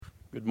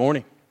Good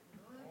morning.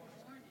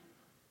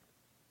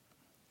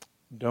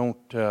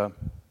 Don't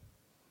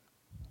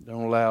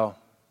allow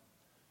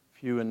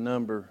few in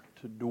number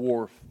to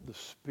dwarf the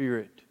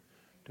spirit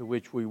to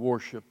which we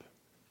worship.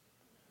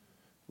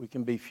 We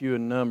can be few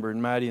in number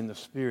and mighty in the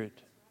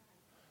spirit.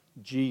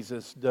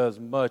 Jesus does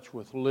much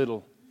with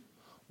little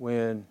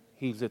when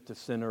He's at the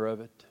center of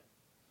it.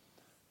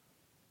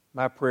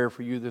 My prayer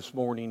for you this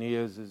morning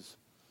is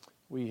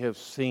we have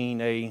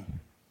seen a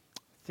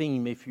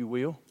theme, if you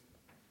will,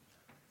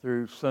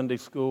 through Sunday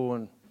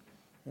school,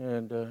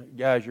 and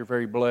guys, you're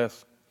very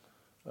blessed.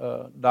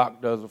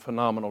 Doc does a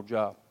phenomenal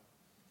job.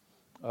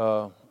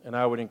 And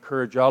I would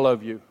encourage all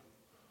of you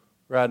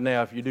right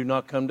now, if you do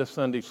not come to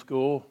Sunday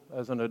school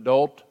as an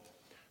adult,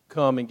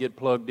 come and get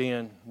plugged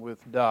in with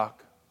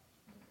Doc.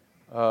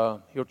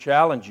 He'll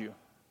challenge you.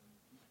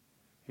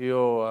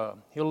 He'll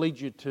lead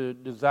you to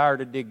desire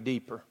to dig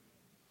deeper.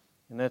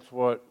 And that's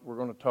what we're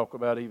going to talk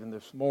about even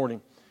this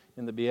morning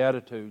in the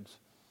Beatitudes.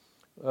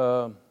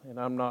 And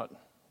I'm not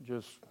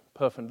just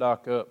puffing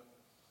Doc up,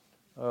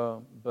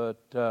 but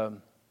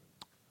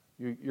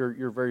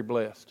you're very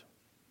blessed.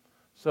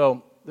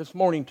 So this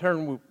morning,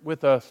 turn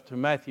with us to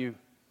Matthew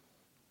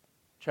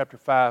chapter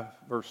 5,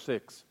 verse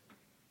 6.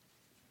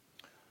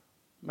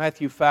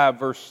 Matthew 5,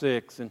 verse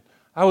 6. And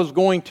I was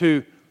going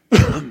to,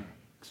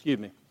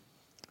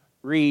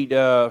 read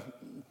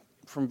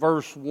from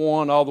verse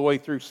 1 all the way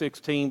through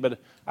 16, but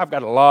I've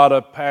got a lot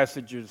of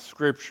passages of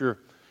Scripture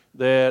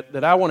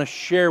that I want to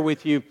share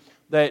with you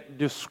that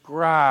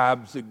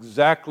describes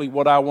exactly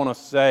what I want to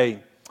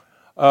say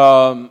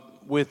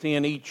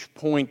within each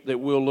point that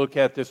we'll look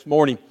at this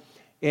morning.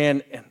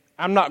 And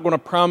I'm not going to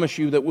promise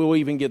you that we'll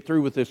even get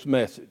through with this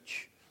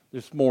message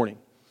this morning.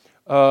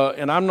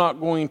 And I'm not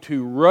going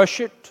to rush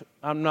it.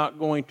 I'm not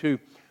going to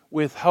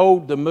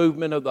withhold the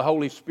movement of the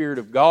Holy Spirit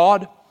of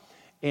God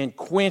and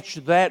quench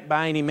that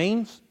by any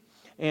means.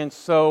 And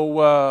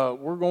so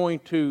we're going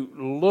to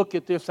look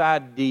at this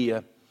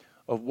idea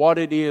of what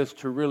it is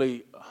to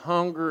really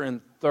hunger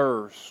and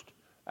thirst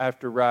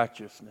after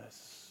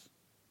righteousness.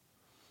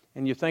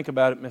 And you think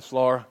about it, Miss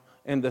Laura,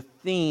 and the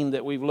theme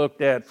that we've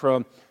looked at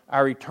from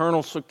our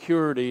eternal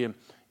security and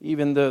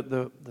even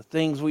the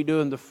things we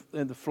do in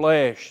the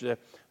flesh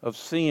of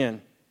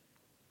sin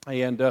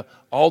and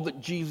all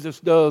that Jesus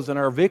does in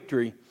our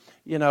victory,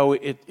 you know,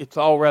 it's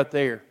all right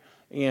there.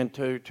 And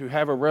to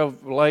have a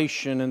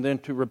revelation and then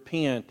to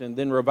repent and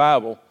then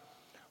revival.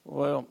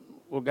 Well,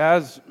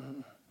 guys,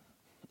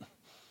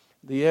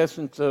 the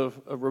essence of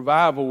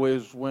revival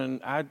is when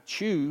I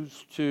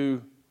choose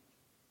to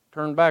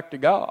turn back to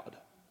God.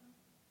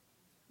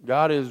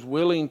 God is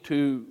willing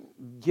to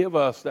give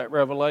us that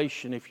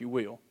revelation, if you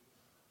will,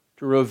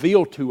 to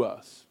reveal to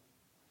us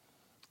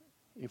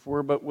if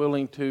we're but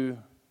willing to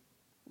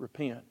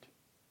repent.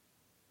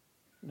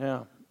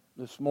 Now,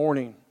 this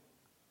morning,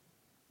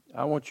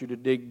 I want you to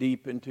dig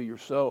deep into your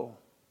soul.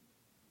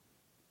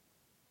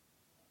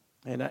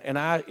 And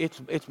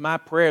it's my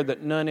prayer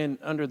that none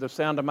under the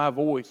sound of my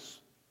voice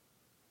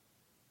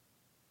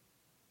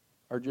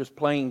are just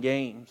playing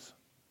games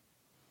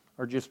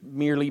or just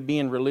merely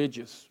being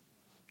religious.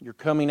 You're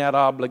coming out of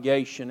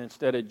obligation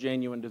instead of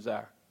genuine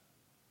desire.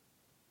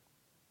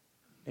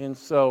 And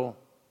so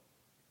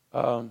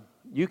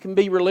you can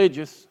be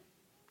religious.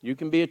 You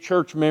can be a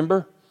church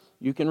member.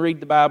 You can read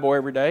the Bible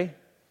every day.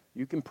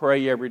 You can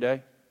pray every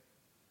day.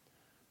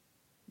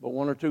 But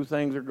one or two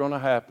things are going to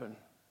happen.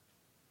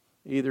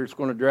 Either it's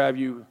going to drive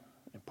you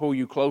and pull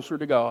you closer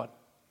to God,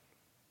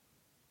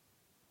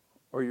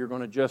 or you're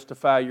going to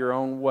justify your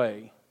own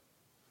way,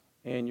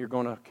 and you're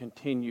going to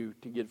continue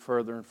to get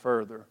further and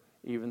further,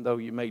 even though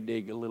you may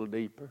dig a little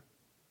deeper.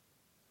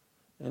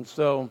 And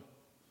so,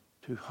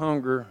 to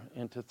hunger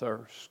and to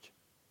thirst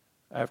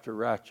after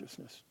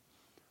righteousness.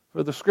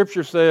 For the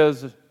Scripture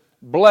says,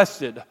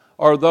 blessed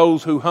are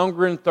those who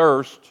hunger and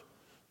thirst.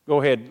 Go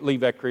ahead,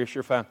 leave that, Chris,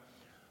 you're fine.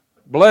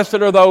 Blessed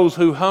are those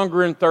who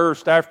hunger and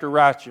thirst after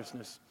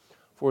righteousness,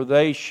 for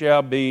they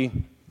shall be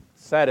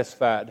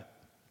satisfied.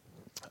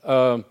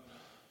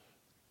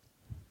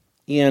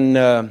 In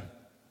the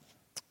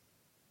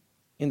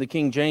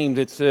King James,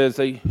 it says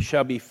they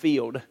shall be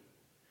filled.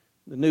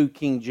 The New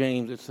King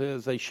James, it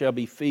says they shall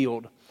be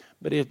filled.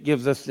 But it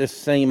gives us this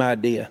same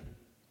idea.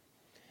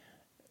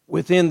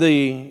 Within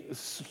the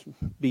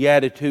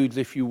Beatitudes,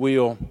 if you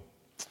will,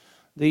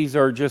 these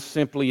are just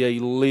simply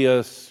a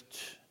list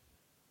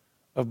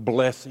of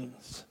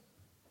blessings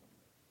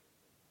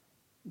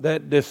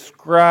that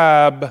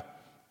describe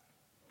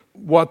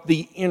what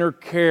the inner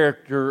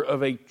character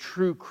of a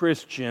true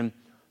Christian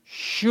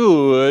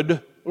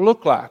should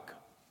look like.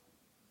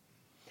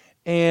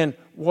 And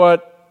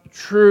what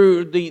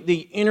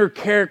the inner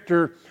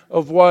character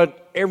of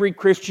what every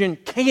Christian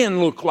can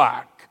look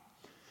like.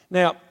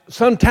 Now,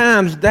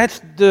 sometimes that's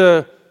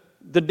the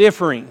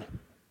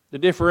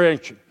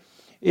differentiation.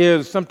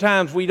 Is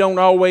sometimes we don't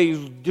always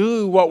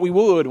do what we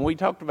would, and we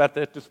talked about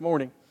that this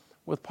morning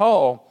with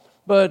Paul.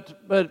 But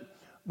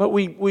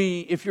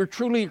we if you're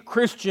truly a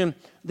Christian,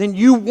 then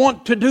you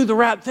want to do the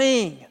right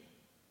thing.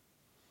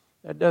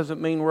 That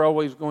doesn't mean we're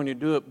always going to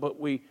do it, but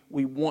we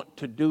want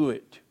to do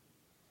it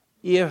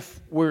if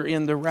we're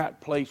in the right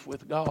place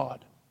with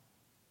God.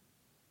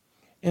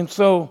 And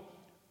so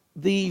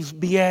these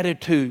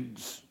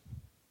Beatitudes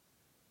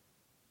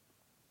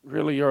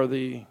really are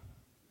the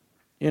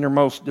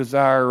innermost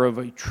desire of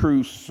a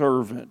true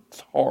servant's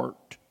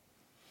heart,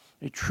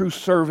 a true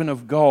servant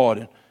of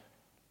God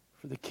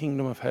for the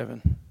kingdom of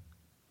heaven.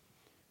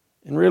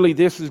 And really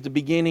this is the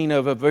beginning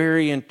of a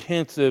very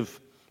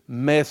intensive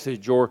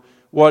message, or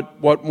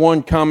what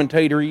one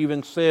commentator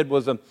even said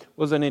was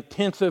an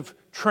intensive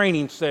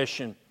training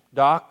session,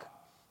 Doc.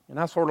 And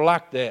I sort of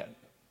like that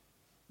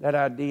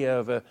idea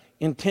of an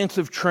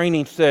intensive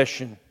training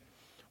session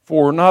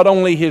for not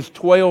only his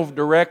 12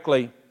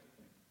 directly.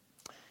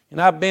 And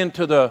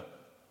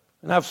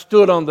I've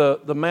stood on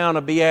the Mount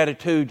of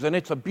Beatitudes, and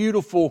it's a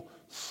beautiful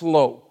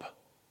slope,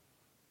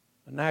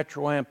 a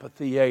natural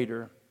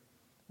amphitheater.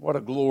 What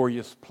a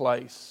glorious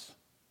place.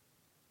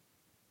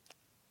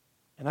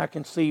 And I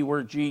can see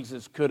where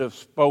Jesus could have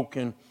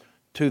spoken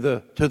to the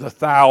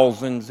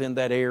thousands in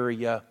that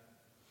area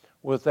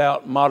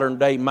without modern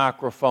day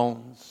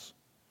microphones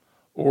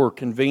or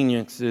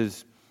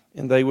conveniences,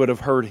 and they would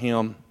have heard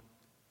him.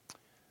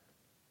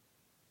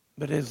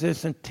 But as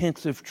this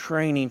intensive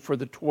training for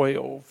the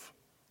 12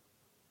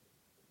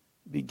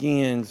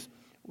 begins,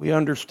 we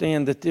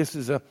understand that this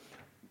is a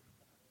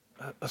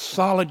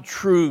solid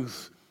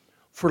truth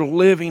for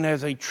living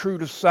as a true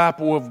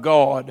disciple of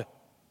God.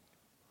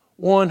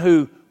 One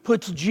who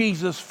puts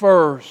Jesus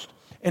first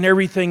and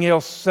everything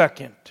else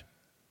second.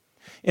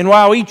 And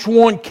while each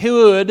one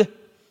could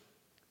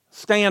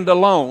stand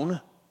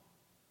alone,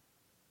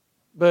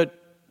 but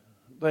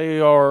they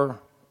are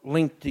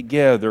linked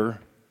together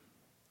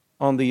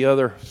on the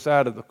other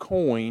side of the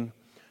coin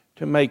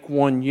to make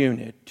one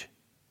unit.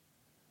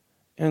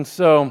 And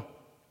so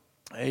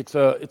it's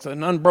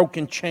an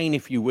unbroken chain,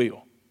 if you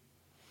will,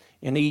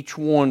 and each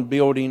one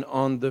building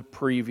on the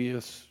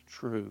previous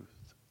truth.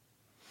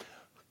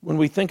 When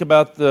we think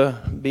about the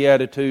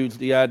Beatitudes,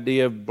 the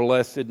idea of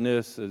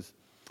blessedness is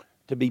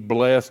to be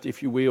blessed,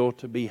 if you will,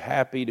 to be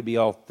happy, to be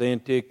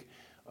authentic,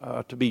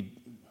 to be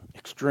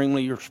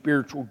extremely or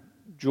spiritual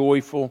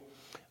joyful.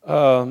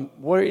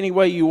 Any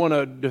way you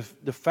want to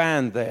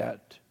define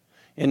that.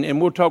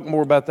 And we'll talk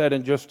more about that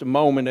in just a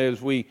moment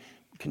as we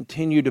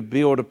continue to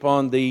build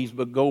upon these,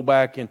 but go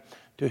back and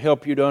to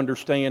help you to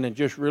understand and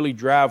just really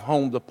drive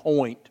home the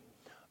point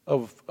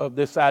of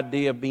this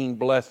idea of being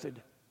blessed.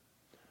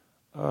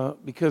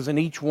 Because in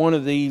each one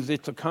of these,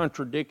 it's a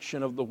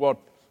contradiction of what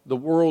the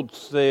world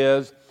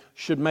says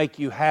should make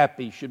you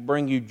happy, should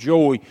bring you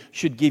joy,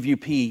 should give you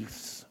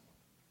peace.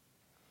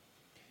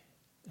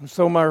 And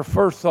so my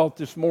first thought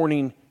this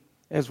morning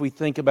as we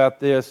think about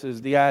this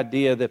is the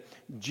idea that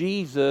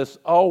Jesus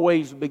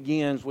always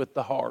begins with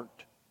the heart.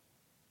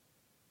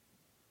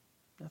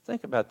 Now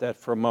think about that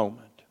for a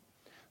moment.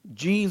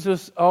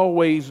 Jesus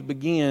always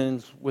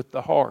begins with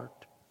the heart.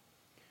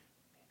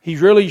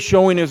 He's really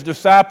showing his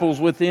disciples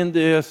within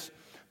this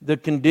the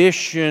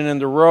condition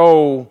and the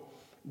role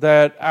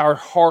that our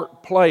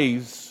heart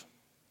plays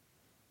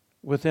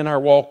within our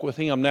walk with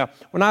him. Now,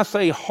 when I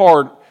say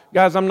heart,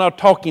 guys, I'm not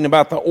talking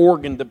about the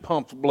organ that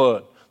pumps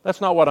blood.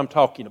 That's not what I'm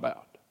talking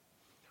about.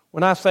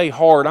 When I say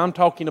heart, I'm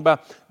talking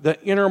about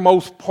the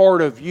innermost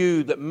part of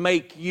you that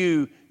make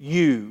you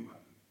you.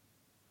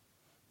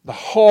 The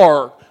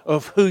heart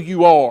of who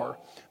you are.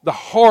 The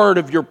heart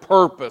of your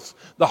purpose.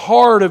 The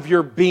heart of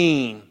your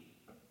being.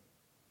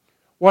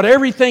 What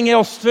everything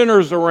else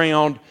centers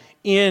around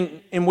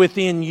in and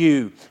within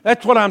you.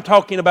 That's what I'm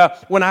talking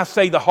about when I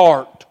say the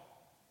heart.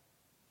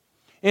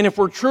 And if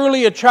we're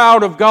truly a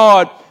child of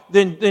God,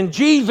 then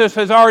Jesus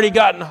has already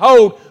gotten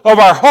hold of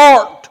our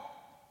heart.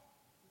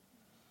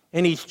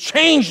 And He's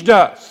changed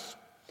us.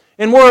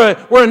 And we're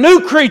a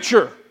new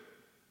creature.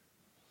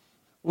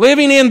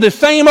 Living in the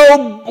same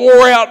old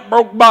wore-out,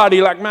 broke body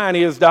like mine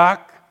is,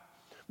 Doc.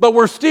 But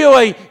we're still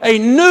a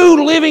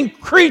new living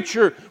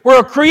creature.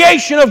 We're a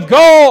creation of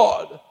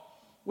God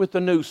with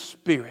a new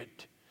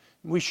spirit.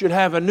 We should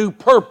have a new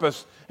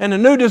purpose and a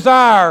new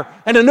desire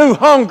and a new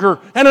hunger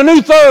and a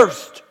new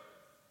thirst.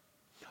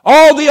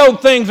 All the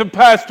old things have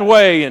passed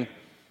away, and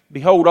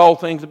behold, all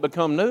things have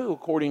become new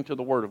according to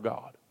the Word of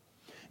God.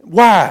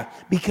 Why?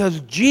 Because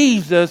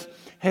Jesus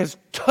has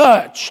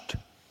touched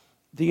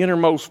the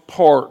innermost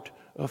part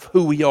of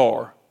who we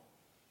are.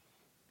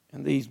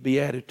 And these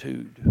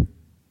Beatitudes,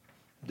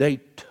 they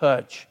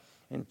touch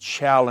and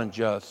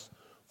challenge us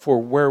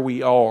for where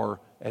we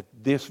are at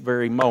this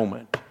very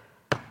moment.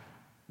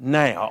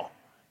 Now,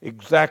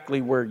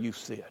 exactly where you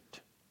sit.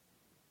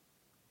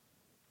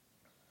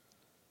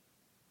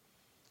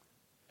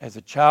 As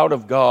a child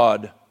of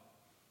God,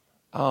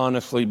 I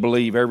honestly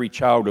believe every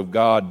child of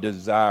God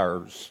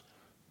desires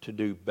to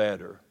do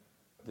better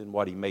than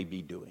what he may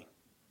be doing.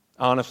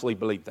 I honestly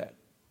believe that.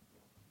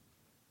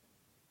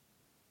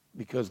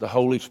 Because the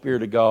Holy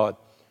Spirit of God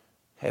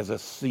has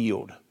us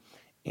sealed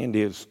and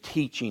is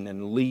teaching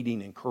and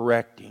leading and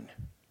correcting.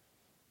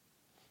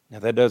 Now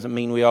that doesn't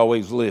mean we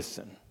always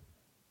listen,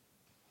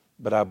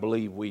 but I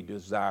believe we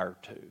desire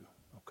to.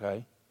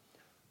 okay?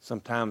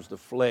 Sometimes the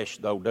flesh,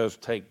 though, does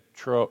take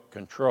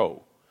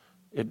control.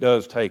 It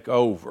does take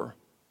over.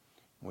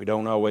 We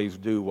don't always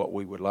do what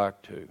we would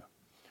like to.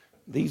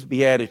 These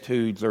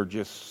Beatitudes are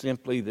just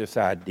simply this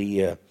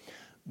idea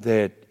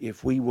that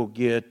if we will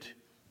get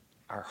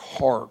our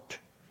heart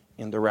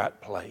in the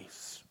right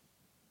place,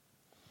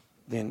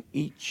 then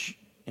each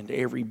and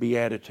every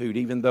Beatitude,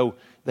 even though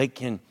they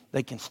can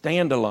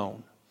stand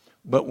alone,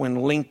 but when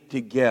linked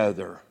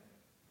together,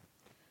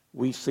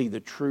 we see the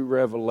true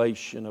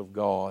revelation of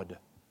God.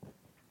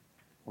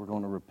 We're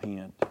going to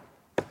repent.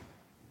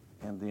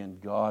 And then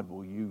God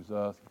will use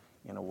us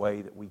in a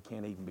way that we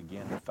can't even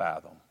begin to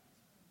fathom.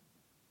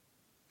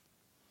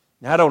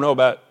 Now, I don't know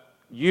about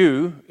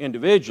you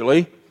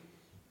individually.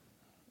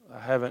 I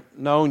haven't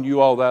known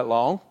you all that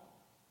long.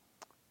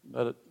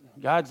 But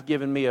God's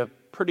given me a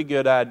pretty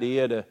good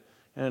idea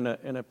and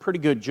a pretty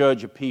good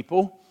judge of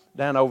people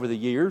down over the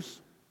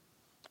years.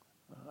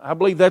 I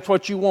believe that's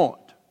what you want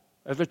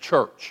as a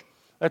church.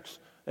 That's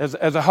as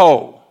a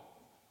whole.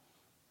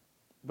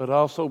 But I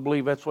also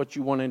believe that's what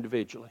you want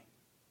individually.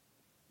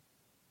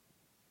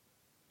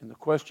 And the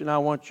question I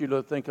want you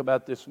to think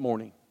about this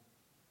morning,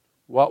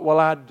 what will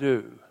I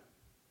do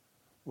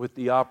with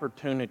the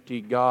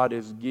opportunity God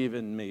has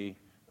given me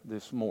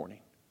this morning?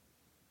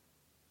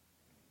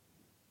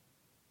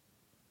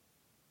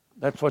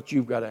 That's what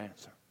you've got to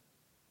answer.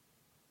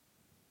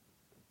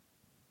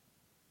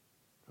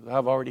 Because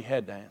I've already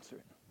had to answer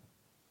it.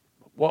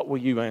 But what will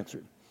you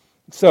answer?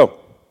 So,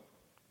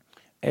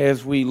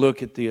 as we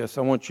look at this,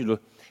 I want you to,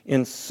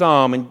 in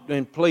Psalm,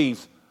 and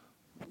please,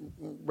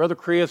 Brother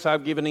Chris,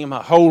 I've given him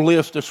a whole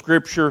list of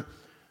Scripture.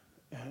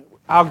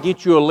 I'll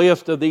get you a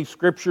list of these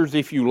Scriptures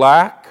if you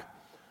like.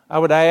 I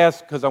would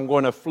ask, because I'm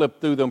going to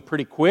flip through them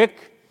pretty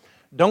quick,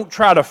 don't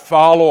try to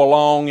follow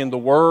along in the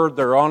Word.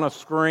 They're on a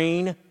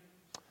screen.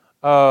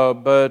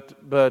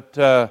 But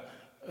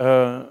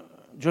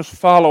just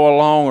follow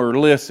along or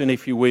listen,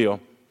 if you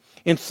will.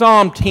 In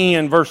Psalm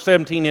 10, verse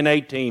 17 and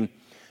 18,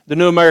 the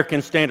New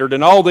American Standard,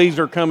 and all these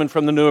are coming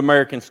from the New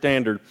American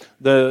Standard,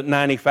 the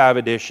 95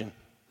 edition.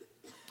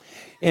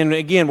 And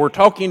again, we're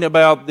talking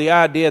about the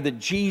idea that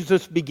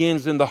Jesus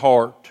begins in the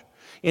heart.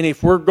 And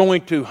if we're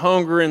going to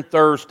hunger and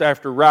thirst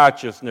after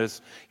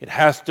righteousness, it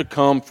has to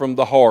come from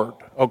the heart,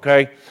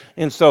 okay?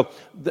 And so,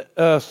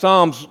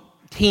 Psalms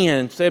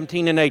 10,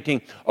 17 and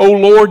 18. O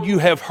Lord, you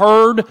have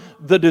heard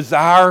the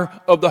desire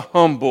of the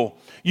humble.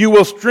 You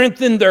will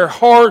strengthen their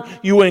heart.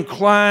 You will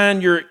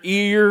incline your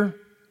ear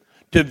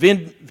to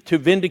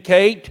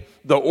vindicate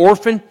the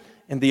orphan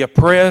and the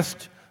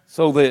oppressed,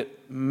 so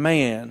that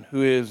man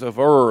who is of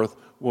earth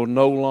will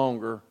no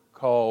longer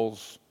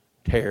cause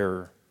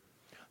terror.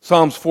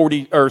 Psalms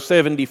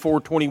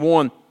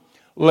 74:21.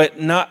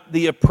 Let not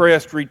the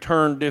oppressed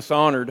return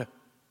dishonored.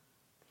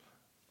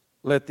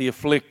 Let the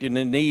afflicted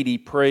and needy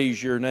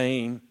praise your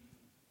name.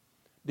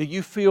 Do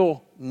you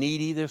feel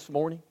needy this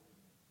morning?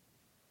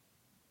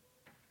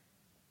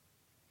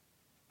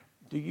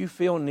 Do you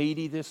feel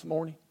needy this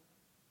morning?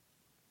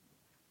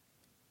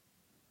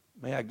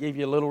 May I give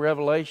you a little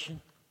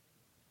revelation?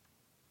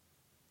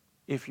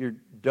 If you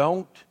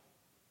don't,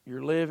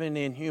 you're living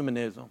in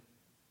humanism.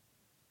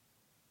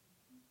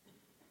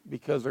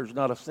 Because there's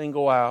not a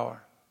single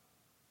hour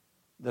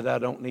that I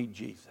don't need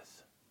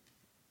Jesus.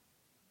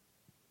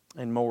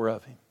 And more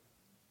of Him.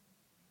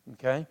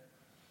 Okay?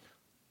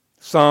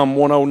 Psalm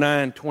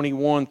 109,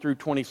 21 through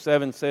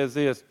 27 says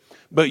this.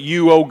 But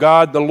you, O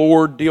God, the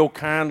Lord, deal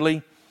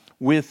kindly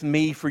with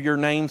me for your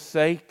name's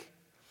sake.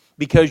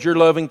 Because your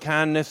loving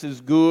kindness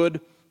is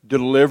good,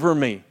 deliver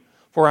me.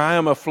 For I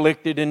am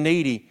afflicted and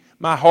needy.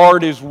 My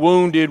heart is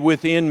wounded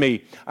within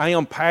me. I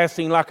am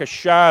passing like a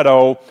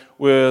shadow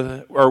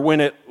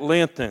when it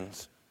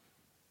lengthens.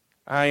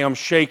 I am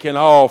shaken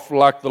off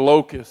like the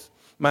locust.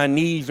 My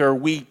knees are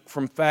weak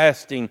from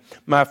fasting.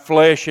 My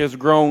flesh has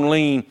grown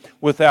lean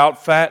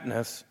without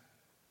fatness.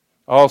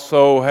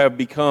 Also have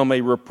become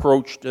a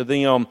reproach to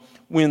them.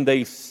 When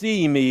they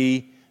see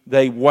me,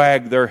 they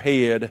wag their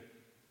head.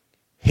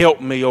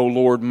 Help me, O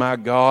Lord my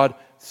God.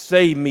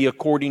 Save me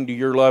according to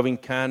your loving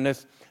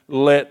kindness.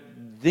 Let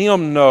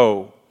them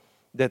know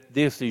that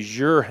this is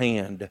your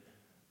hand.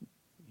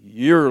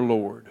 Your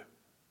Lord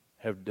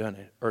have done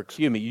it.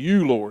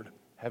 You, Lord,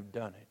 have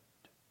done it.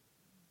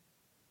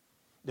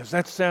 Does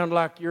that sound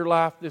like your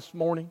life this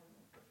morning?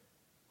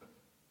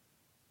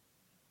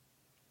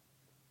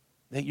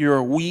 That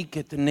you're weak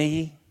at the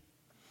knee?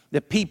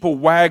 That people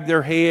wag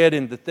their head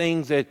in the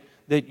things that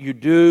you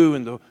do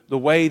and the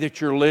way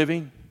that you're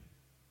living?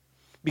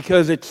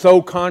 Because it's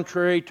so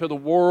contrary to the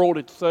world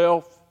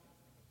itself.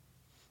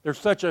 There's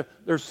such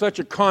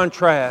a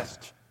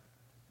contrast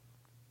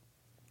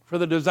for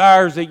the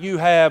desires that you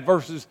have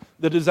versus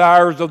the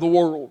desires of the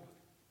world.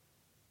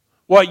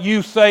 What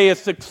you say is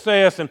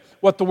success and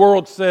what the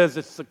world says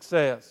is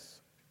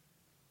success.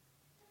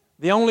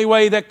 The only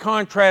way that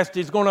contrast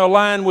is going to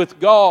align with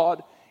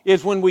God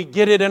is when we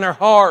get it in our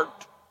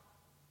heart.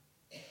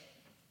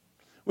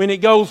 When it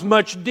goes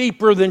much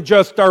deeper than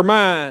just our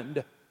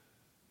mind.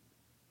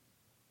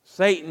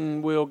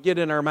 Satan will get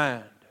in our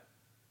mind.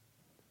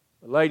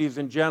 But ladies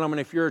and gentlemen,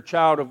 if you're a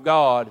child of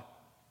God,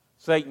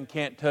 Satan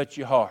can't touch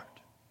your heart.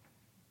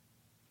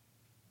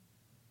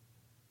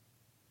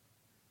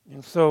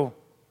 And so,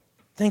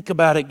 think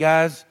about it,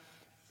 guys,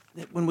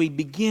 that when we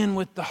begin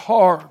with the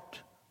heart,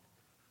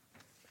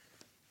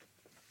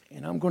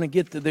 and I'm going to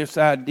get to this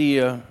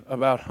idea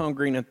about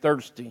hungering and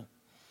thirsty,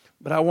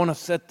 but I want to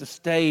set the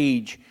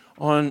stage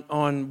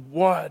on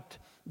what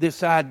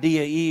this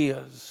idea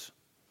is.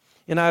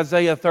 In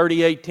Isaiah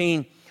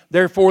 30:18,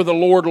 therefore the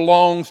Lord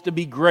longs to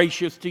be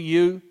gracious to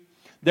you.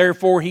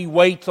 Therefore he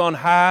waits on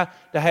high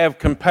to have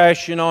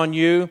compassion on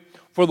you.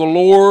 For the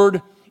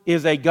Lord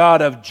is a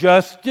God of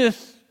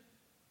justice,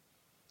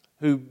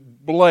 how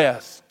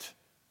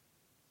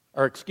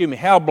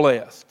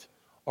blessed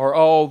are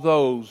all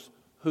those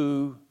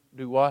who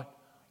do what?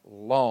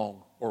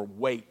 Long or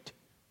wait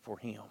for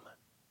Him.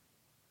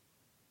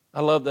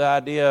 I love the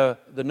idea,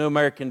 the New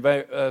American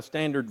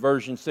Standard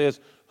Version says,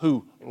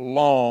 who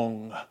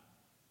long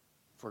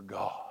for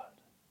God.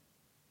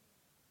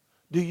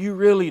 Do you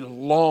really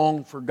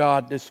long for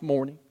God this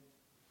morning?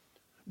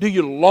 Do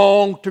you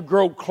long to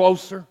grow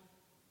closer?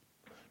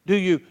 Do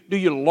you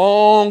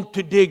long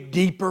to dig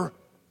deeper?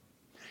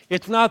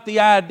 It's not the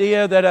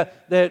idea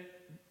that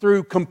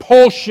through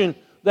compulsion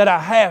that I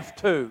have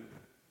to.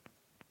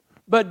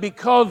 But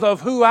because of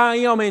who I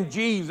am in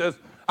Jesus,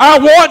 I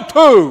want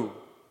to.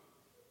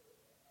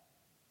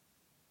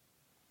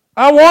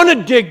 I want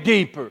to dig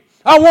deeper.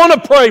 I want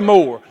to pray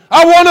more.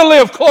 I want to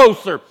live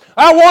closer.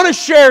 I want to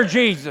share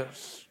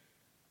Jesus.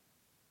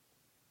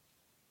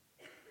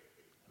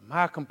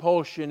 My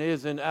compulsion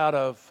isn't out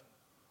of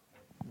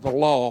the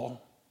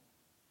law,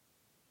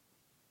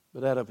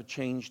 but out of a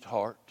changed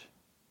heart.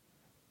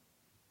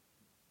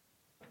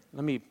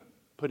 Let me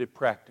put it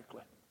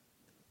practically.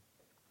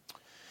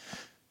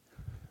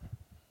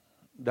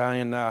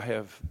 Diane and I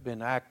have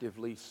been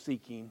actively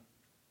seeking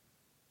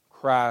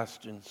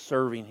Christ and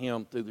serving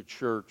Him through the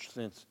church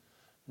since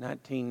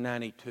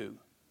 1992.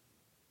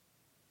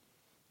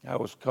 I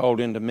was called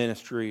into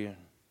ministry in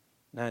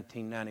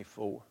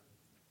 1994.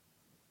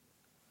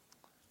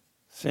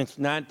 Since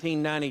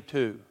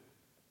 1992,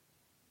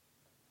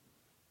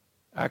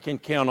 I can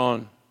count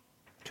on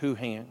two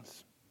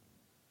hands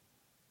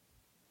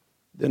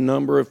the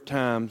number of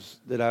times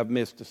that I've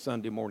missed a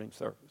Sunday morning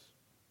service.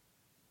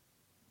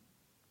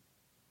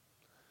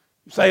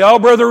 You say, oh,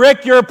 Brother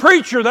Rick, you're a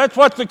preacher. That's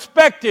what's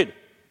expected.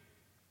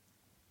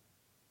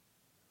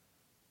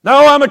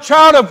 No, I'm a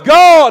child of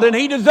God, and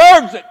He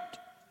deserves it.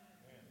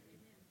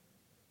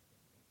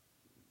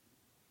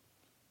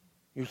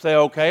 You say,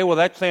 okay, well,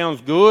 that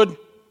sounds good.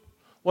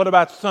 What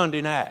about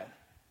Sunday night?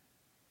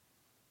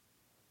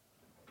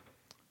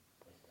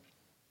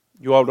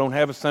 You all don't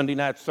have a Sunday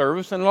night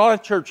service, and a lot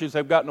of churches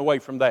have gotten away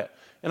from that.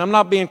 And I'm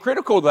not being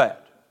critical of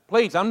that.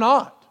 Please, I'm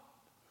not.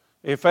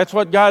 If that's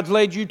what God's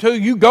led you to,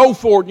 you go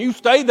for it and you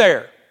stay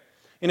there.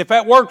 And if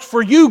that works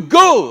for you,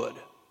 good.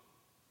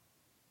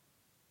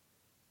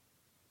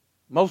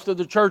 Most of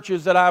the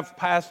churches that I've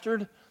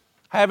pastored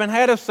haven't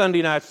had a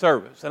Sunday night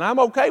service, and I'm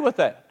okay with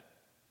that.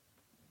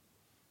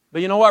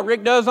 But you know what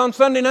Rick does on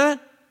Sunday night?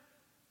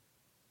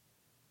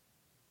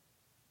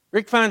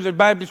 Rick finds a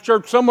Baptist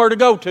church somewhere to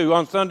go to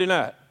on Sunday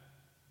night.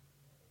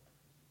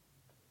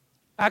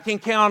 I can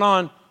count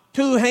on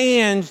two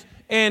hands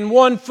and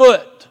one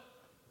foot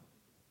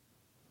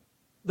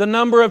the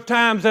number of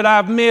times that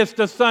I've missed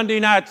a Sunday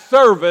night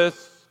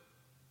service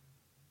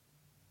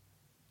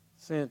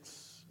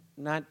since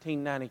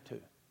 1992.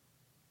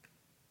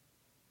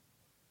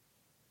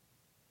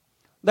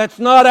 That's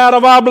not out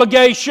of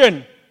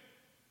obligation.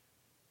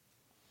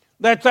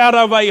 That's out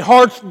of a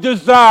heart's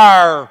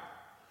desire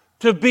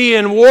to be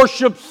in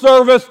worship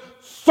service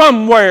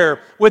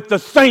somewhere with the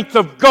saints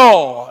of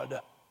God.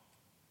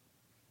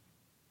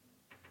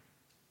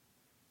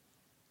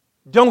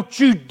 Don't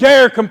you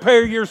dare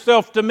compare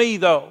yourself to me,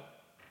 though.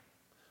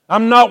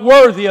 I'm not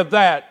worthy of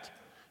that.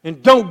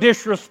 And don't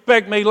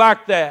disrespect me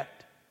like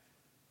that.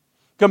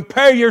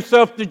 Compare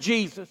yourself to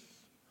Jesus.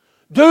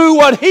 Do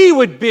what He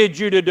would bid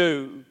you to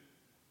do.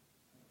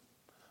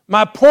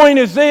 My point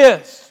is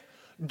this.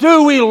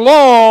 Do we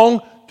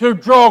long to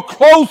draw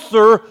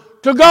closer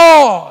to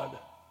God?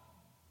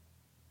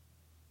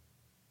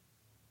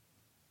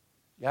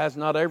 Guys,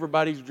 not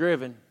everybody's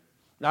driven.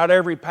 Not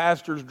every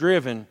pastor's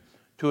driven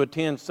to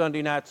attend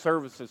Sunday night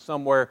services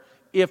somewhere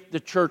if the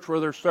church where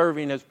they're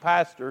serving as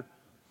pastor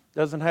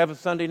doesn't have a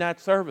Sunday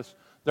night service.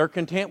 They're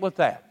content with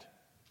that.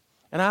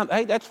 And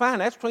hey, that's fine.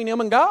 That's between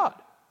them and God.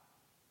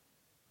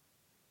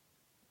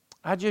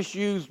 I just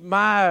use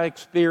my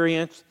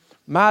experience,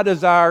 my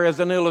desire as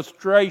an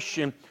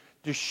illustration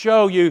to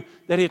show you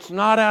that it's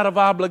not out of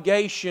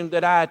obligation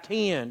that I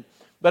attend,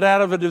 but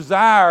out of a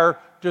desire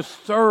to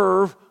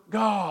serve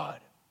God.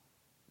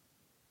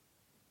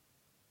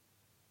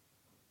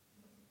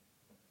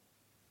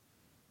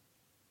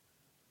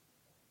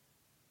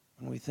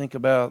 When we think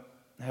about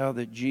how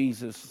that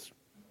Jesus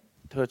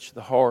touched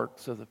the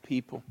hearts of the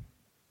people,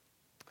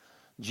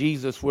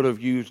 Jesus would have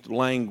used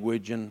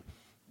language, and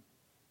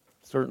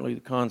certainly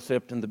the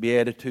concept in the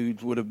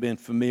Beatitudes would have been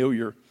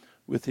familiar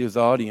with his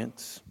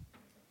audience.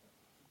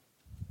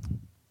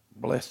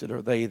 Blessed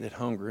are they that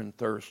hunger and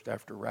thirst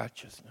after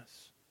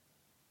righteousness,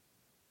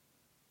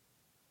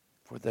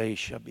 for they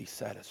shall be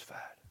satisfied.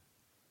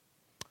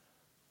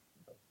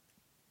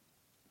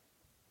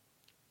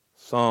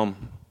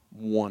 Psalm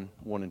 1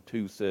 and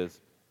 2 says,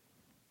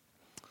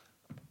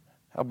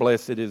 how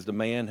blessed is the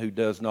man who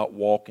does not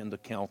walk in the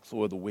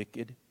counsel of the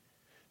wicked,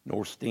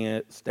 nor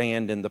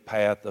stand in the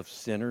path of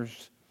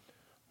sinners,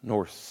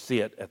 nor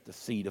sit at the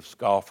seat of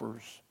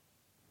scoffers.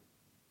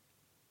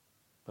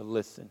 But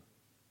listen,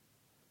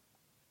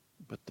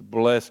 but the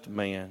blessed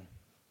man,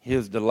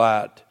 his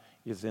delight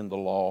is in the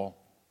law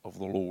of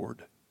the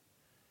Lord.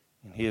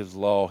 In his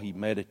law he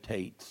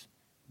meditates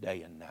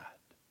day and night.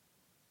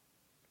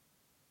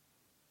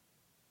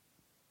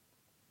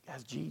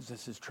 Guys,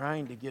 Jesus is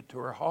trying to get to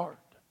our heart.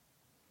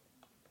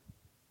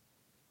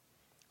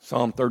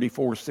 Psalm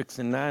 34, 6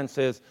 and 9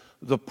 says,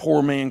 the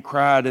poor man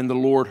cried and the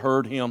Lord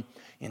heard him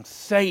and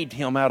saved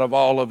him out of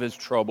all of his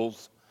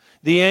troubles.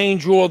 The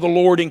angel of the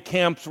Lord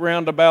encamps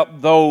round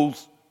about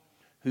those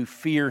who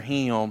fear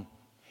him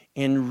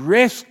and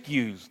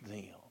rescues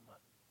them.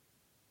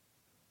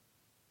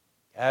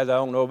 Guys, I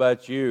don't know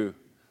about you,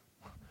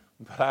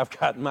 but I've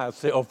gotten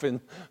myself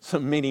in so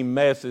many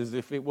messes.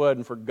 If it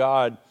wasn't for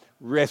God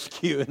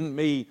rescuing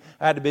me,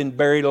 I'd have been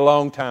buried a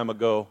long time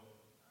ago.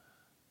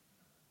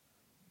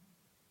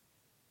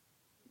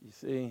 You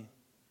see,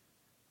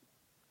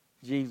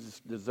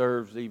 Jesus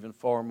deserves even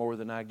far more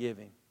than I give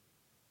him.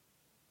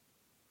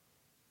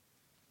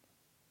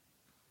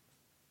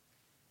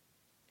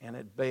 And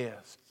at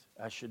best,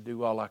 I should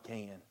do all I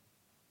can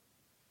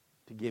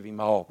to give him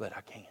all that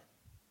I can.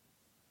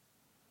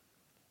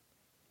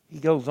 He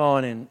goes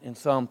on in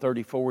Psalm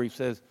 34, he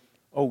says,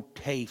 oh,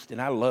 taste,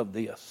 and I love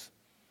this.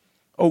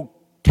 Oh,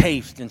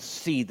 taste and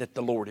see that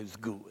the Lord is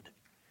good.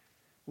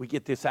 We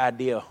get this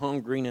idea of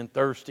hungering and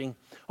thirsting.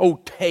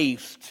 Oh,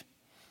 taste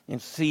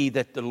and see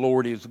that the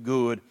Lord is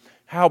good.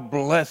 How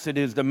blessed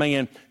is the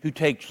man who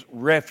takes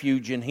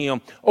refuge in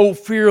him. Oh,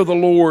 fear the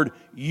Lord,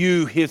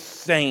 you his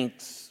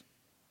saints.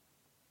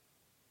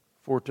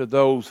 For to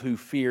those who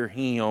fear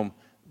him,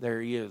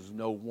 there is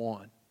no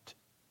want.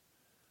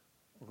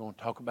 We're going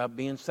to talk about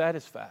being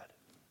satisfied.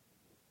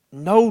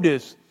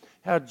 Notice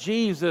how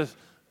Jesus,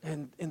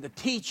 in the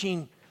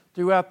teaching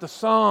throughout the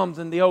Psalms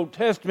and the Old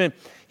Testament,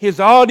 his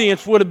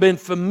audience would have been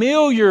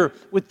familiar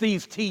with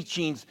these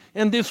teachings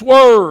and this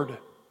word.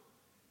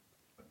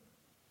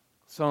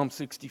 Psalm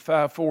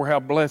 65:4, how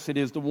blessed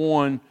is the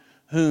one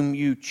whom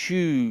you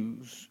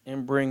choose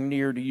and bring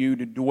near to you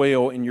to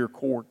dwell in your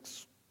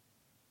courts.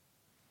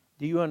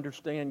 Do you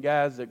understand,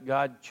 guys, that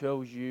God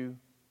chose you?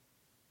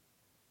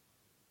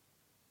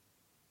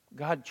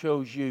 God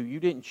chose you. You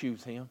didn't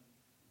choose him.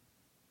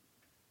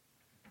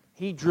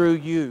 He drew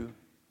you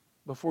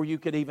before you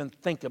could even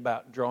think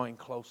about drawing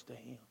close to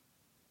him.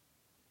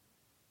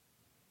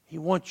 He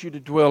wants you to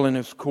dwell in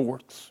his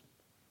courts.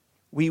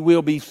 We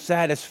will be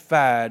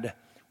satisfied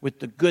with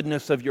the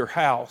goodness of your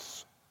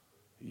house,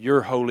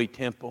 your holy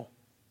temple.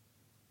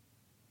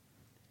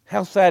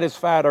 How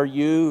satisfied are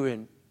you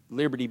in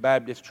Liberty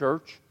Baptist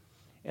Church?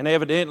 And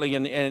evidently,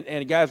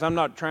 and guys, I'm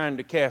not trying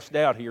to cast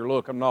doubt here.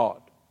 Look, I'm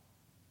not.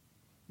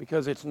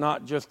 Because it's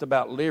not just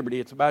about liberty.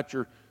 It's about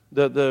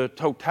the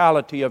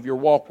totality of your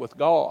walk with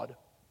God.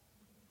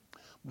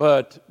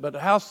 But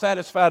how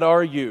satisfied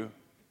are you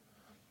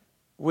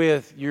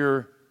with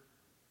your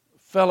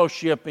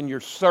fellowship and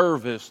your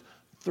service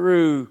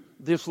through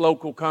this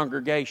local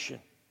congregation?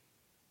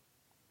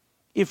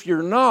 If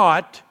you're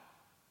not,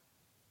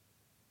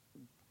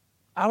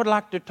 I would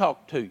like to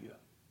talk to you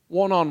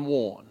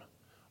one-on-one.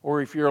 Or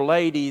if you're a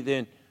lady,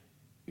 then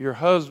your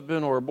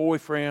husband or a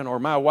boyfriend or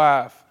my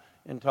wife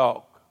and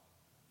talk.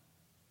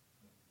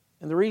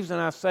 And the reason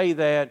I say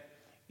that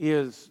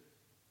is,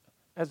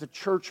 as a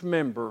church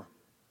member,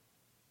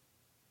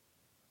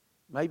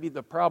 maybe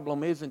the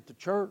problem isn't the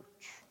church.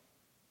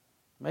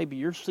 Maybe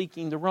you're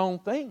seeking the wrong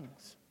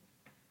things.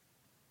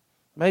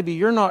 Maybe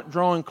you're not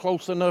drawing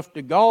close enough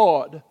to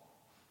God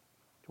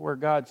to where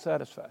God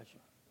satisfies you.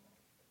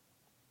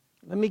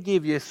 Let me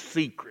give you a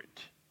secret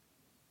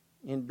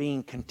in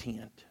being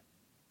content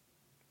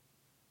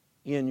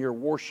in your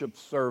worship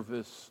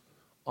service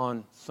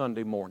on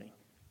Sunday morning.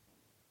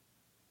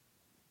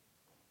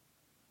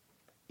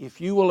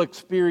 If you will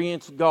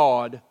experience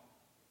God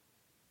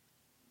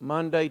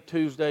Monday,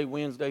 Tuesday,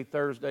 Wednesday,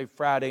 Thursday,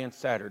 Friday, and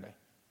Saturday,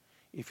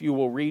 if you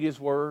will read his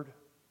word,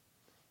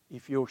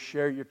 if you'll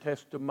share your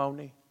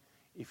testimony,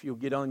 if you'll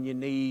get on your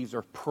knees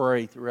or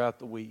pray throughout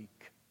the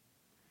week,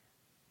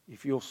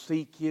 if you'll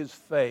seek his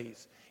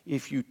face,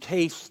 if you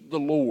taste the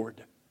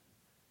Lord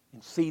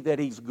and see that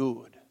he's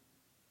good,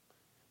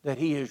 that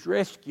he has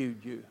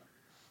rescued you,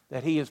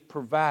 that he has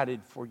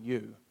provided for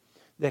you,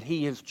 that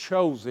he has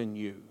chosen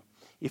you.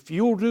 If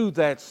you'll do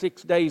that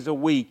 6 days a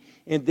week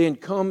and then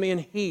come in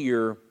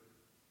here,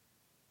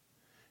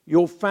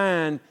 you'll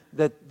find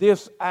that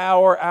this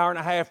hour, hour and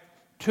a half,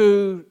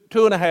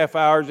 2.5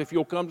 hours, if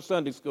you'll come to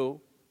Sunday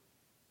school,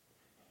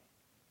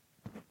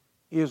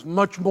 is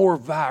much more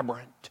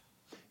vibrant.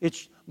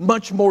 It's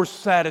much more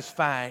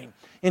satisfying.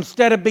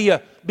 Instead of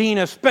being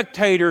a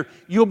spectator,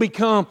 you'll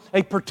become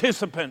a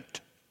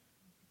participant.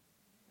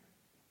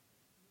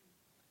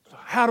 So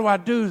how do I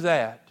do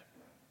that?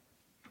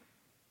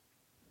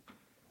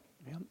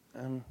 Well,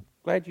 I'm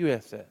glad you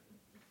asked that.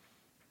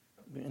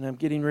 And I'm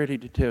getting ready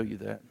to tell you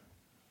that.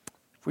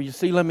 For you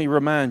see, let me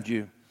remind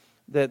you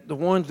that the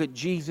ones that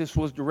Jesus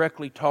was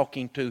directly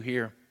talking to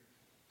here,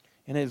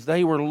 and as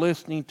they were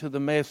listening to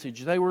the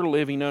message, they were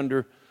living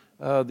under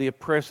the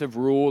oppressive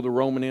rule of the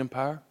Roman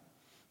Empire.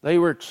 They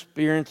were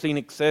experiencing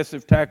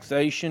excessive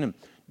taxation and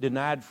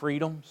denied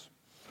freedoms.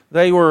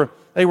 They were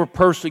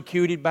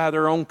persecuted by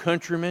their own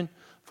countrymen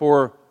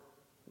for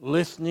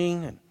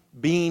listening and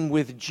being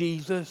with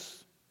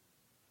Jesus.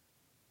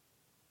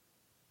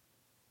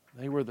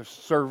 They were the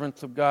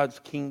servants of God's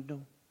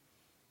kingdom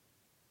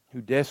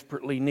who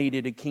desperately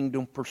needed a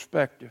kingdom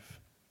perspective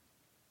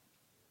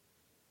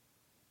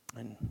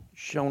and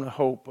shown a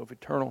hope of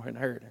eternal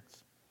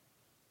inheritance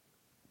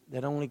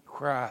that only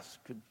Christ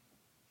could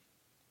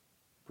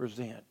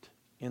present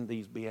in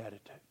these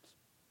Beatitudes.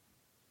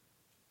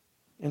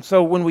 And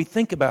so when we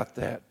think about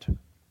that,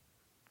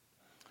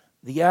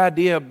 the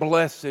idea of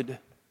blessed, if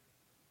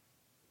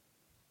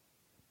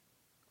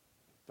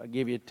I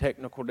give you a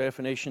technical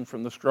definition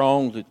from the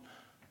Strong's, it's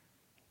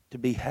to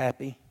be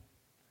happy,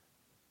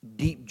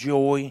 deep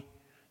joy,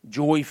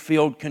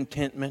 joy-filled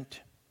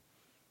contentment,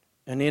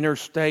 an inner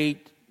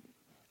state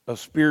of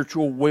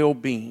spiritual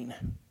well-being.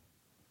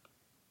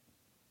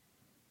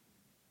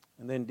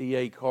 And then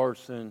D.A.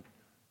 Carson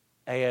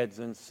adds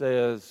and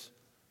says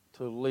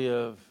to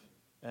live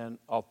an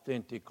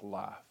authentic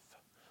life,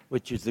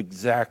 which is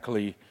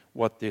exactly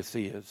what this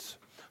is.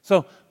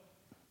 So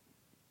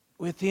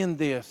within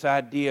this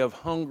idea of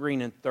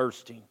hungering and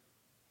thirsting,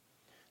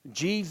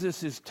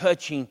 Jesus is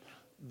touching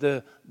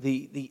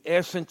the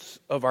essence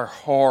of our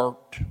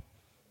heart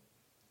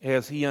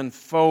as He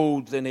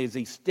unfolds and as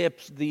He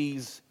steps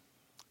these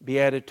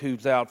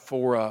Beatitudes out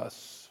for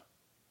us.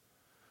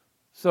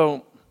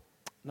 So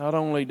not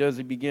only does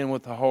He begin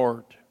with the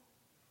heart,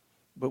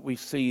 but we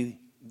see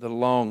the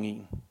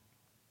longing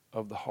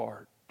of the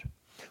heart.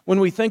 When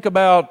we think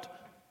about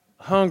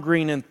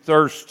hungering and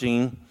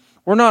thirsting,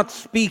 we're not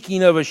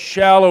speaking of a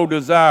shallow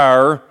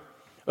desire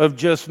of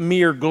just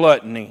mere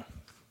gluttony.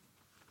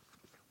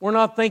 We're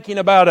not thinking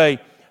about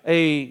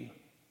a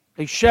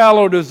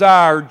shallow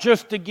desire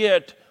just to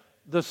get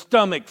the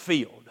stomach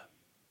filled.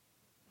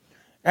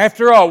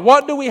 After all,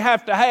 what do we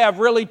have to have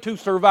really to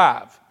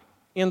survive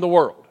in the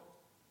world?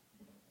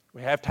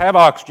 We have to have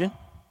oxygen,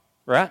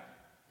 right?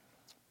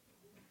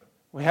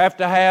 We have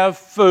to have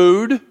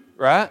food,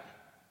 right?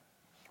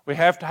 We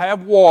have to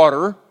have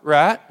water,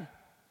 right?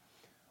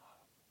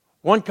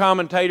 One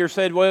commentator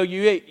said, well,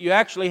 you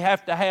actually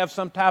have to have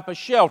some type of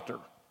shelter.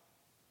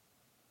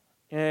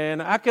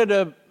 And I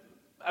could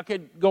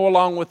go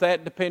along with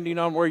that depending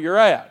on where you're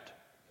at.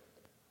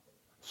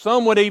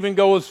 Some would even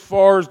go as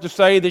far as to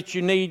say that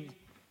you need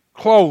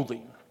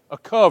clothing, a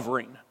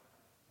covering.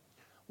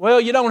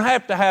 Well, you don't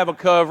have to have a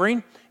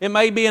covering. It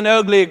may be an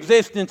ugly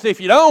existence if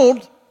you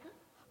don't,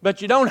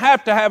 but you don't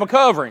have to have a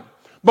covering.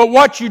 But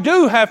what you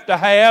do have to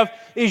have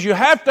is you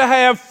have to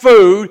have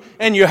food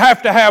and you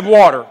have to have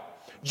water.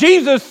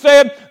 Jesus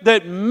said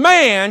that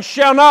man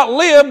shall not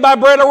live by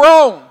bread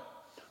alone,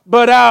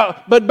 but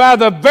by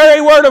the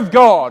very word of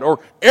God, or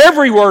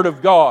every word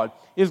of God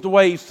is the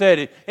way He said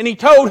it. And He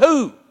told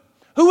who?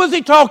 Who was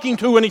He talking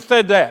to when He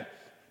said that?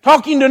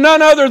 Talking to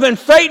none other than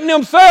Satan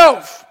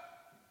himself.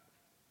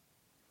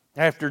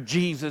 After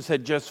Jesus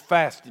had just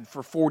fasted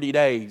for 40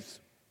 days.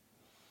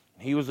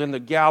 He was in the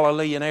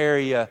Galilean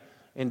area,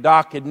 and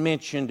Doc had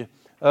mentioned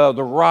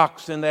the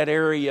rocks in that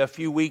area a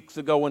few weeks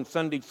ago in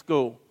Sunday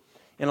school.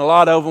 And a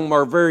lot of them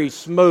are very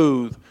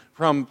smooth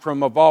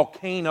from a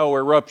volcano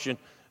eruption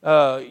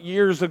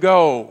years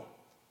ago.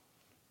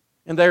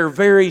 And they're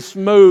very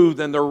smooth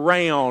and they're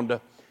round.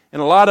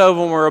 And a lot of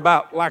them are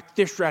about like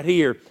this right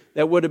here.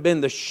 That would have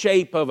been the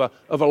shape of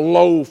a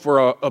loaf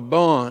or a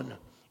bun,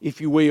 if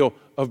you will,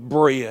 of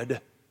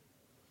bread.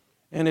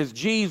 And as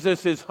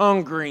Jesus is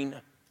hungering,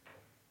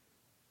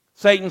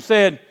 Satan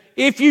said,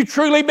 if you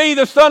truly be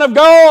the Son of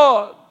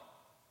God,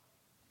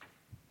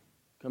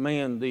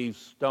 command these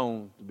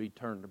stones to be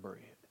turned to bread.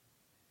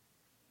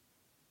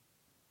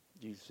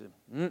 Jesus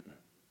said,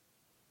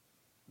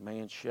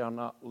 man shall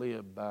not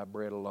live by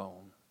bread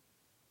alone,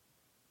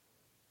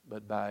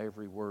 but by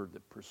every word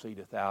that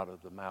proceedeth out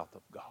of the mouth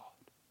of God.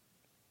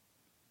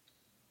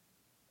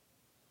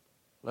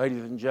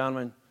 Ladies and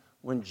gentlemen,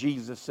 when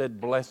Jesus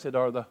said, blessed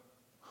are the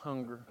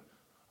hunger,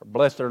 or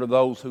blessed are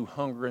those who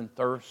hunger and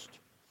thirst,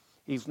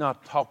 He's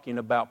not talking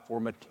about for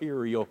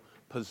material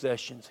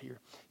possessions here.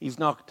 He's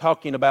not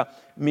talking about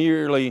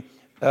merely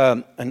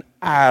an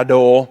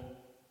idle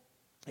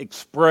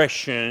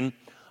expression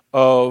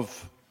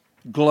of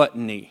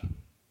gluttony.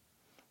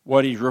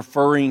 What He's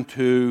referring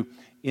to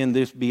in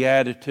this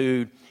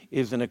beatitude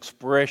is an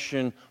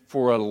expression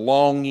for a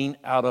longing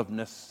out of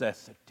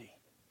necessity.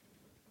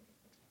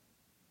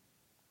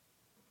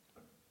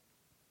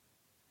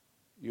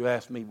 You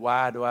ask me,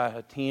 why do I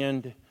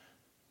attend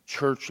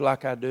church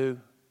like I do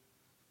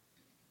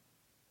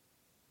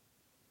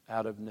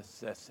out of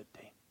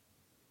necessity,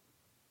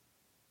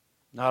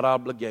 not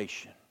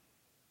obligation,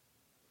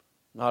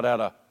 not out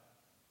of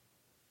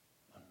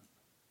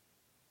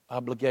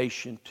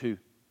obligation to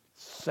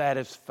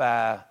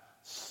satisfy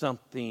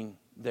something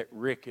that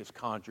Rick has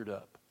conjured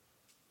up,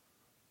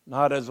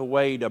 not as a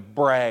way to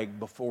brag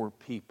before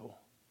people.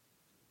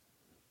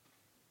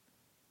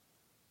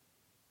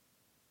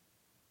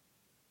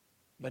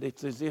 But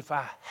it's as if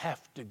I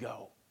have to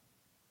go,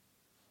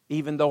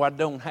 even though I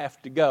don't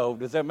have to go.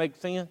 Does that make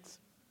sense?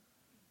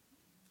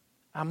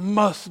 I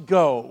must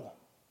go.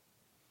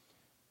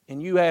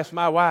 And you ask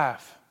my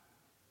wife,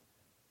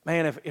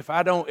 man, if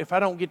I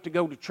don't get to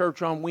go to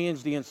church on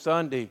Wednesday and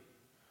Sunday,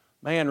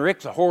 man,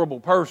 Rick's a horrible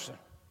person.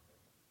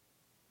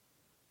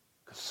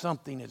 Because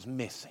something is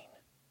missing.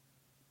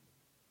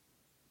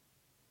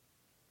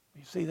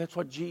 You see, that's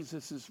what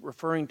Jesus is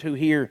referring to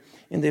here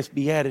in this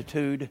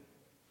beatitude.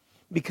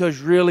 Because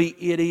really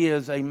it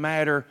is a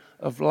matter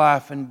of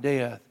life and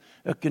death.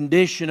 A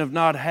condition of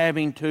not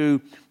having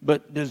to,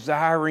 but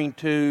desiring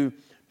to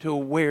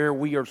where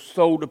we are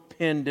so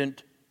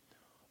dependent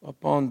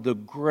upon the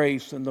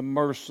grace and the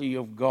mercy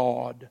of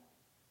God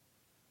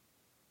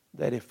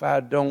that if I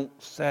don't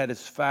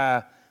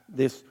satisfy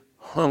this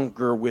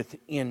hunger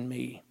within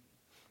me,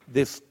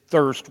 this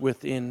thirst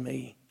within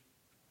me,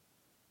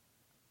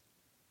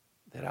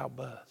 that I'll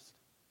bust.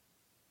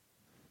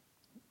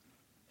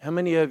 How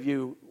many of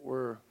you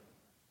were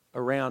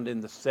around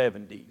in the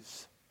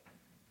 70s?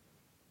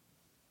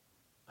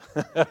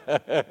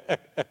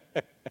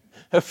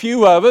 A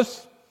few of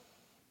us.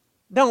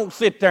 Don't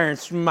sit there and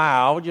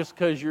smile just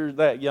because you're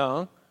that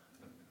young.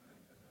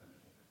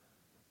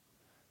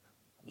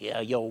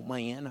 Yeah, you old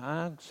man,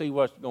 I see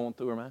what's going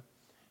through her mind.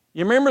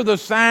 You remember the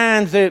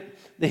signs that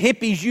the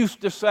hippies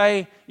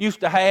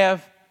used to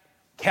have?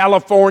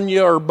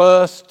 California or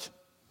bust,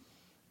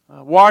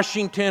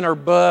 Washington or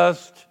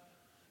bust,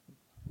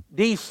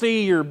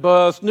 D.C. or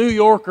bust, New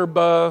York or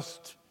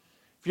bust.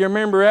 If you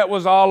remember, that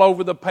was all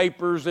over the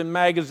papers and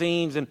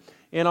magazines and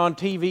on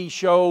TV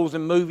shows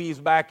and movies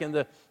back in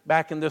the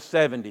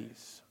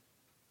 70s.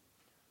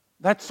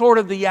 That's sort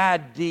of the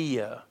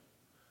idea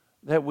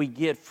that we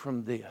get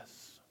from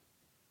this.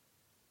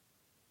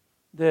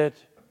 That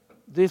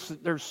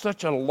there's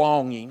such a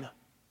longing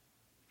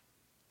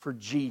for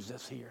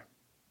Jesus here.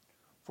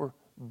 For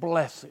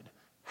blessed,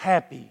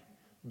 happy,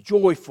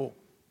 joyful,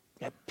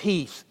 at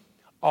peace,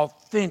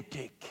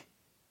 authentic.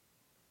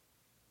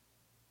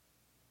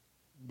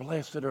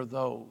 Blessed are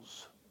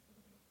those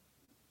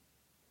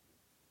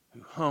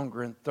who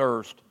hunger and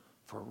thirst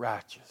for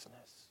righteousness.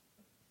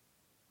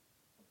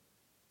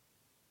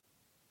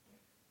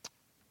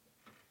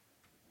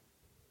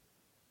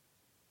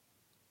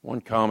 One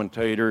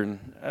commentator,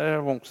 and I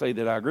won't say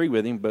that I agree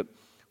with him, but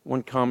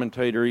one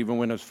commentator even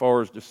went as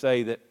far as to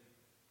say that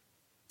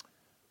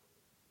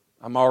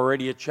I'm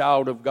already a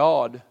child of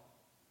God.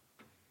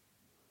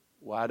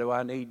 Why do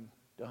I need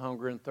to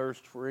hunger and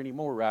thirst for any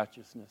more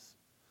righteousness?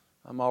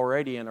 I'm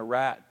already in a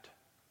right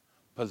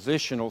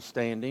positional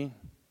standing,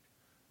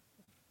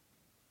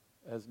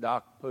 as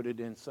Doc put it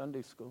in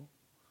Sunday school.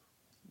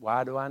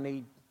 Why do I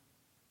need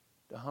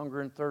to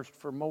hunger and thirst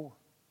for more?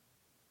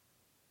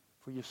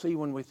 For you see,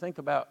 when we think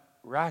about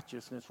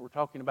righteousness, we're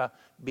talking about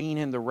being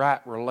in the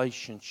right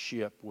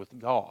relationship with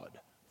God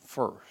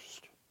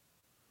first,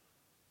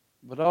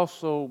 but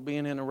also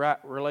being in a right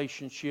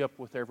relationship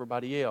with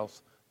everybody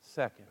else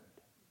second.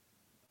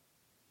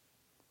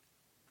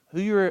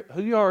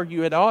 Who are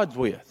you at odds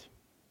with?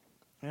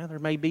 Well, there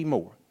may be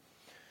more.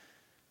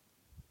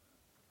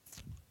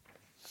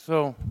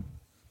 So,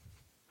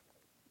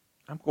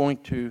 I'm going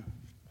to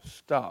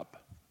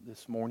stop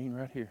this morning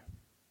right here.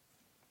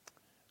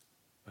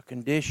 A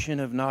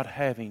condition of not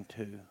having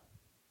to,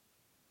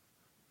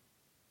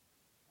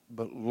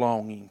 but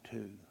longing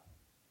to,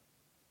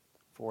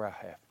 for I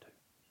have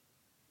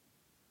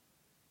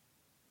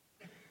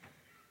to.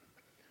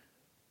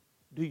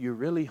 Do you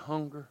really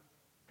hunger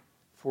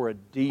for a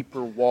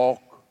deeper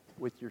walk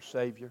with your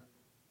Savior?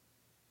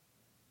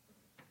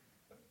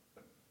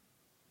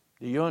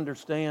 Do you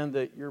understand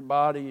that your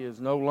body is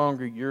no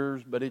longer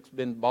yours, but it's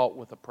been bought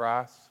with a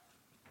price?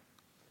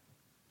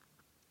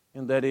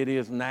 And that it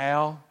is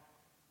now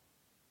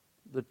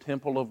the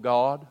temple of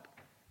God?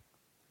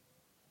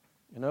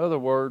 In other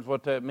words,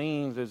 what that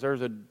means is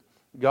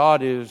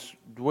God is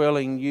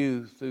dwelling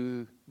you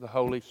through the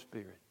Holy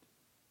Spirit.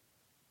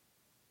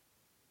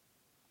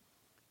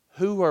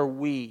 Who are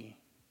we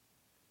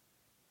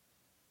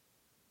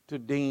to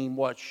deem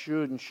what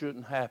should and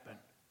shouldn't happen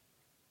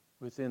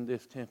within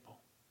this temple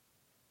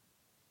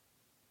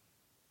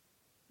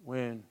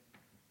when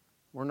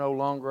we're no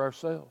longer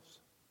ourselves?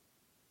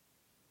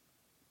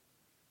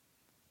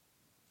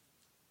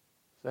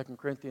 2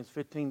 Corinthians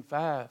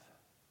 15:5.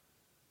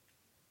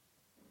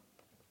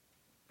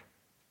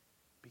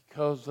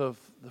 Because of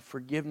the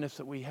forgiveness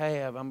that we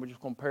have, I'm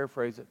just going to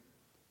paraphrase it,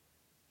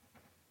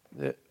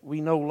 that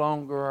we no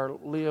longer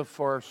live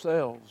for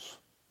ourselves,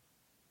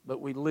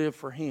 but we live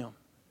for Him.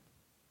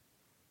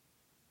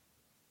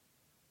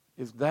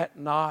 Is that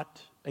not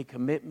a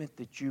commitment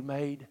that you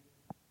made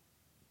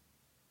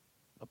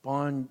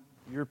upon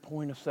your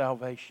point of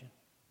salvation?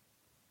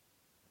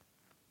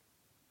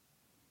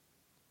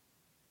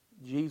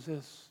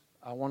 Jesus,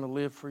 I want to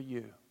live for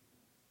you.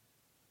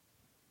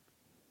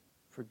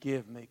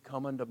 Forgive me.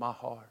 Come into my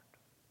heart.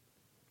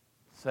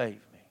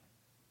 Save me.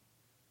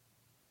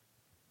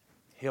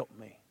 Help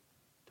me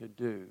to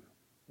do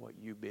what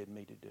you bid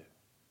me to do.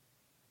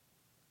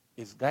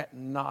 Is that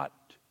not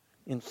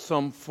in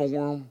some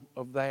form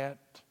of that,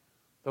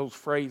 those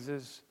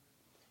phrases?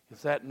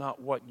 Is that not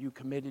what you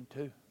committed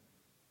to?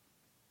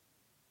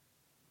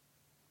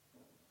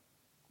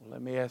 Well,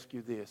 let me ask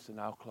you this, and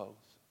I'll close.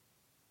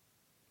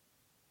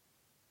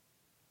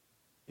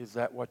 Is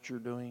that what you're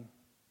doing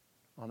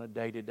on a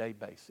day-to-day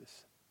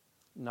basis,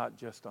 not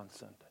just on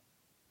Sunday?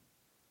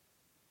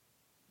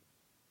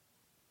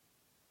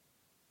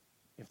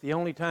 If the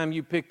only time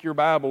you pick your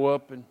Bible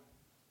up, and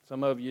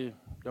some of you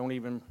don't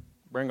even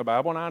bring a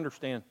Bible, and I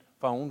understand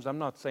phones, I'm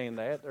not saying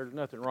that. There's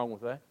nothing wrong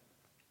with that.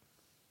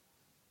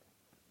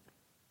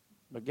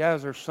 But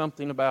guys, there's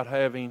something about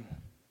having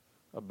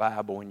a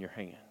Bible in your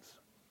hands.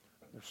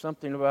 There's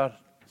something about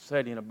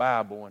setting a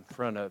Bible in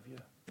front of you,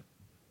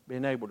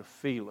 being able to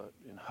feel it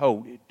and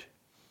hold it,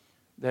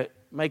 that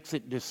makes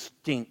it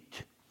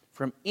distinct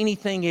from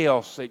anything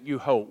else that you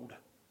hold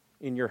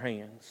in your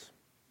hands.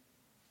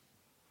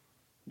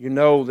 You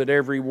know that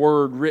every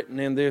word written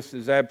in this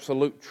is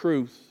absolute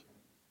truth.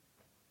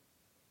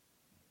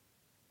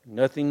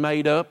 Nothing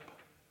made up,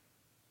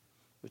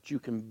 but you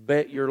can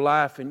bet your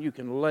life and you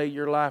can lay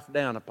your life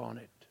down upon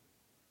it.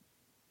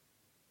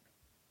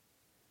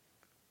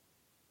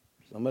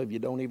 Some of you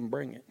don't even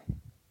bring it,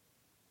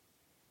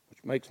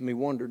 which makes me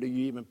wonder, do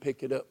you even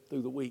pick it up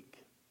through the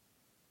week?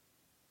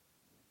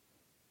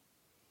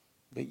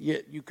 But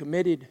yet you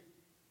committed,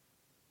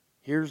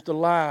 here's the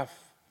life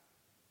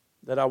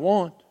that I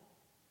want.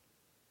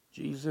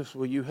 Jesus,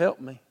 will you help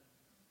me?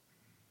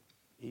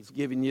 He's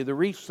giving you the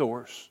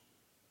resource.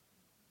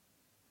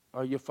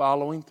 Are you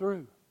following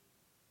through?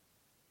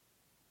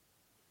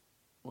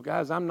 Well,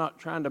 guys, I'm not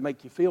trying to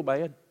make you feel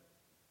bad.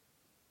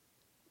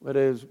 But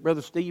as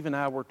Brother Steve and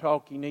I were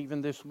talking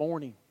even this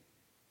morning,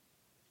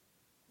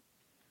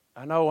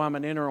 I know I'm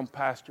an interim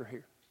pastor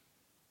here.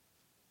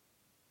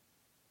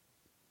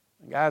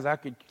 And guys, I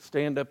could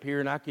stand up here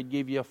and I could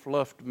give you a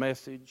fluffed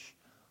message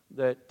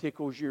that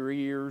tickles your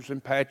ears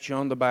and pats you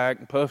on the back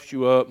and puffs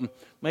you up and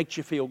makes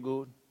you feel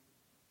good.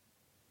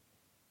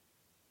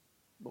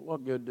 But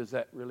what good does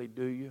that really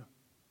do you?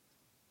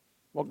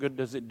 What good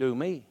does it do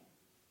me?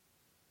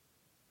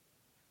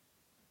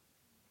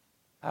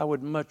 I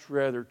would much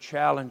rather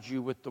challenge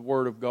you with the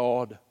Word of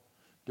God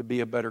to be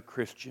a better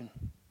Christian.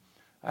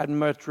 I'd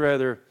much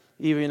rather,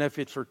 even if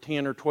it's for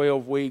 10 or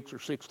 12 weeks or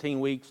 16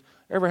 weeks,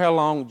 ever how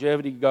long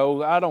longevity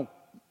goes, I don't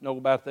know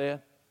about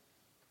that.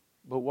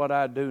 But what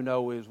I do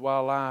know is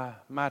while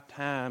my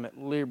time at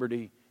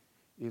liberty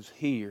is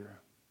here,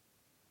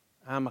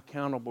 I'm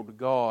accountable to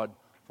God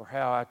for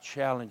how I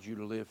challenge you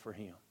to live for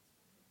Him.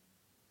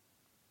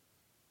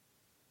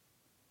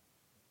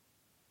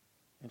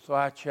 And so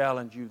I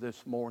challenge you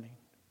this morning.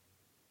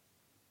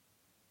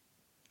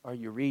 Are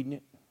you reading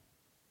it?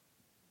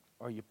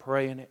 Are you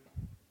praying it?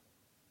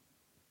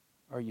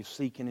 Are you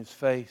seeking His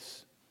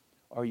face?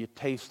 Are you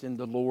tasting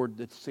the Lord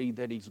to see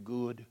that He's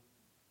good?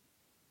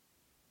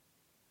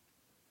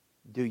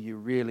 Do you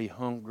really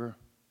hunger?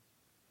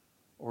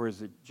 Or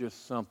is it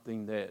just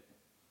something that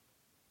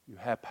you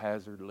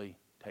haphazardly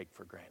take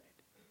for granted?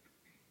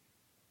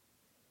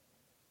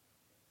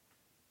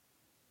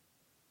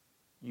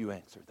 You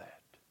answer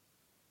that.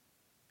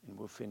 And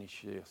we'll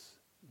finish this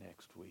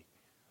next week.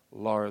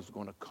 Laura's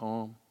going to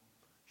come.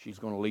 She's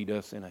going to lead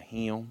us in a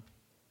hymn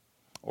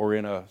or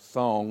in a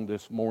song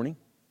this morning.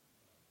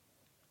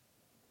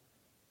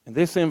 And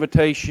this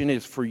invitation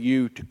is for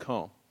you to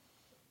come.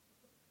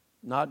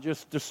 Not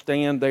just to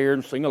stand there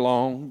and sing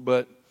along,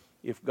 but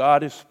if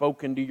God has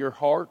spoken to your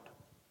heart,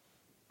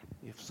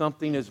 if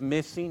something is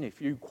missing,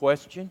 if you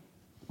question,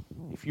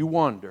 if you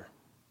wonder,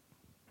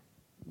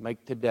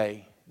 make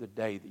today the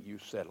day that you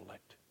settle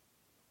it.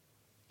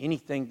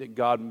 Anything that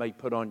God may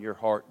put on your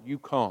heart, you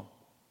come.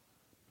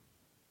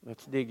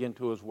 Let's dig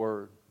into His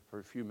Word for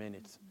a few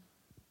minutes.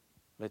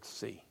 Let's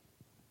see.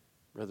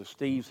 Brother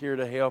Steve's here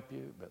to help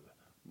you. Brother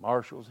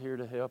Marshall's here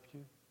to help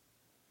you.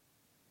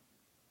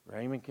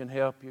 Raymond can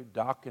help you.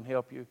 Doc can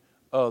help you.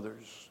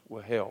 Others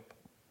will help.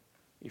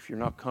 If you're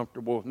not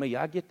comfortable with me,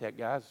 I get that,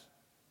 guys.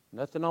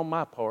 Nothing on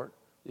my part.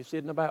 This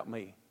isn't about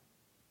me.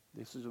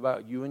 This is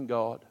about you and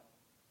God.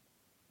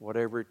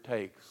 Whatever it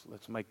takes,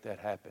 let's make that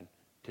happen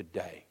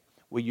today.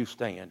 Will you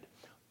stand?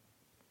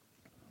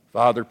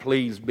 Father,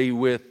 please be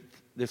with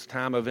this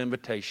time of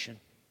invitation.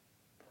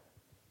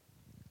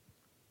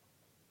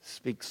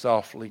 Speak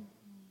softly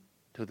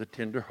to the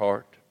tender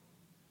heart.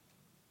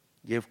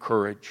 Give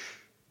courage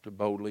to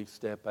boldly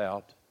step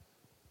out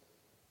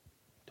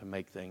to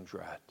make things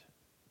right.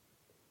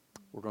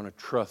 We're going to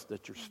trust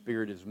that your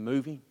Spirit is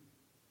moving,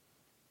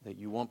 that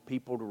you want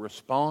people to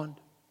respond.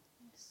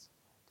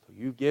 So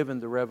you've given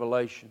the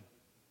revelation.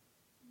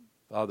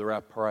 Father, I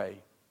pray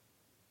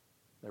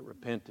that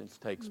repentance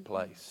takes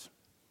place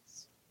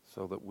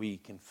so that we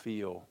can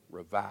feel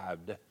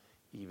revived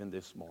even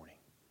this morning.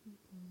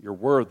 You're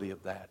worthy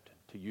of that.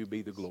 To you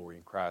be the glory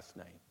in Christ's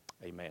name.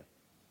 Amen.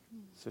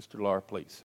 Sister Laura, please.